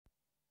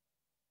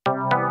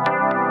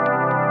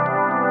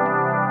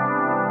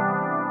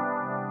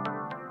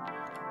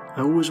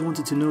I always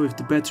wanted to know if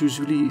the batteries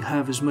really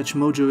have as much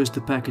mojo as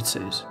the package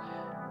says.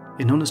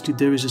 And honestly,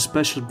 there is a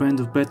special brand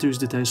of batteries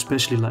that I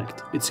especially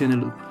liked. It's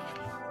Eneloop.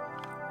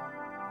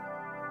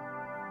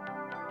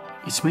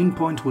 Its main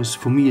point was,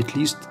 for me at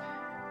least,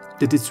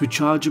 that it's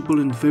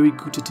rechargeable and very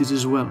good at it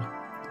as well.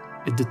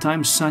 At the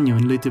time, Sanyo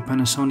and later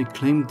Panasonic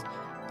claimed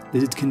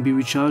that it can be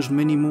recharged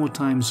many more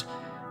times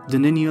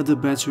than any other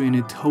battery, and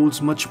it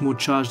holds much more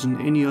charge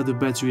than any other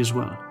battery as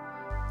well.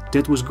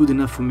 That was good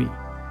enough for me.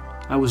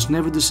 I was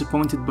never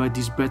disappointed by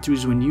these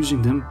batteries when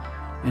using them,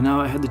 and now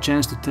I had the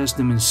chance to test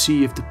them and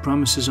see if the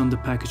promises on the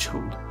package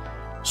hold.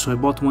 So I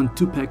bought one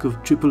 2-pack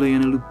of AAA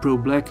Eneloop Pro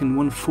Black and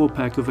one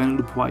 4-pack of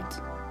Eneloop White.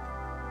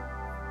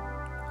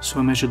 So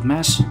I measured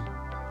mass,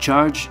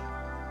 charge,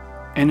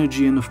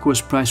 energy, and of course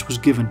price was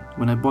given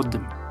when I bought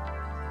them.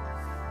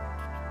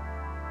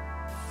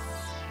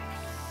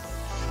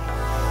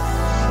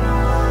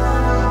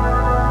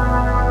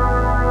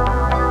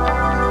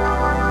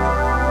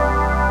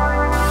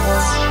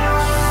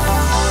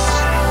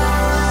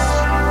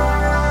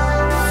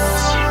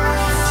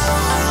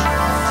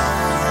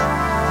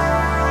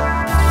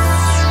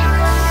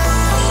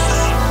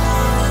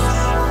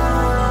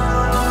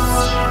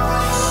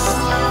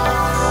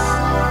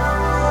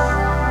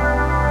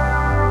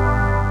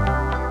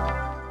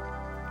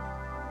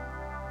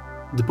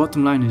 The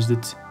bottom line is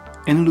that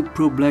Eneloop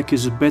Pro Black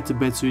is a better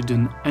battery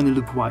than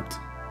Eneloop White.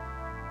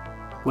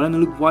 While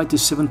Eneloop White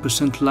is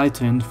 7%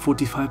 lighter and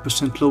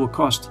 45% lower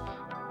cost,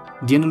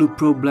 the Eneloop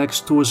Pro Black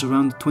stores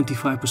around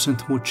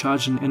 25% more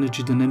charge and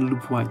energy than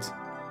Eneloop White.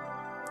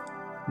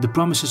 The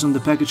promises on the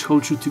package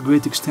hold true to a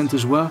great extent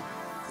as well,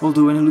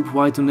 although Eneloop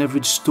White on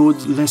average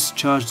stored less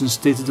charge than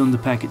stated on the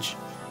package.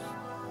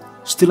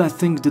 Still, I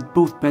think that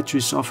both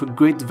batteries offer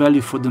great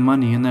value for the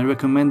money, and I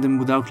recommend them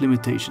without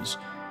limitations.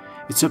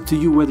 It's up to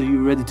you whether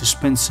you're ready to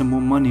spend some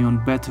more money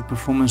on better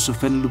performance of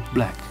Eneloop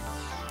Black.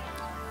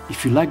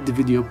 If you liked the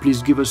video,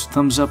 please give us a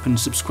thumbs up and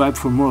subscribe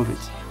for more of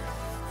it.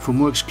 For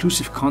more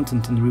exclusive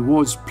content and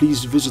rewards,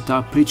 please visit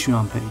our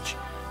Patreon page.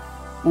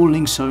 All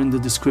links are in the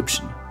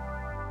description.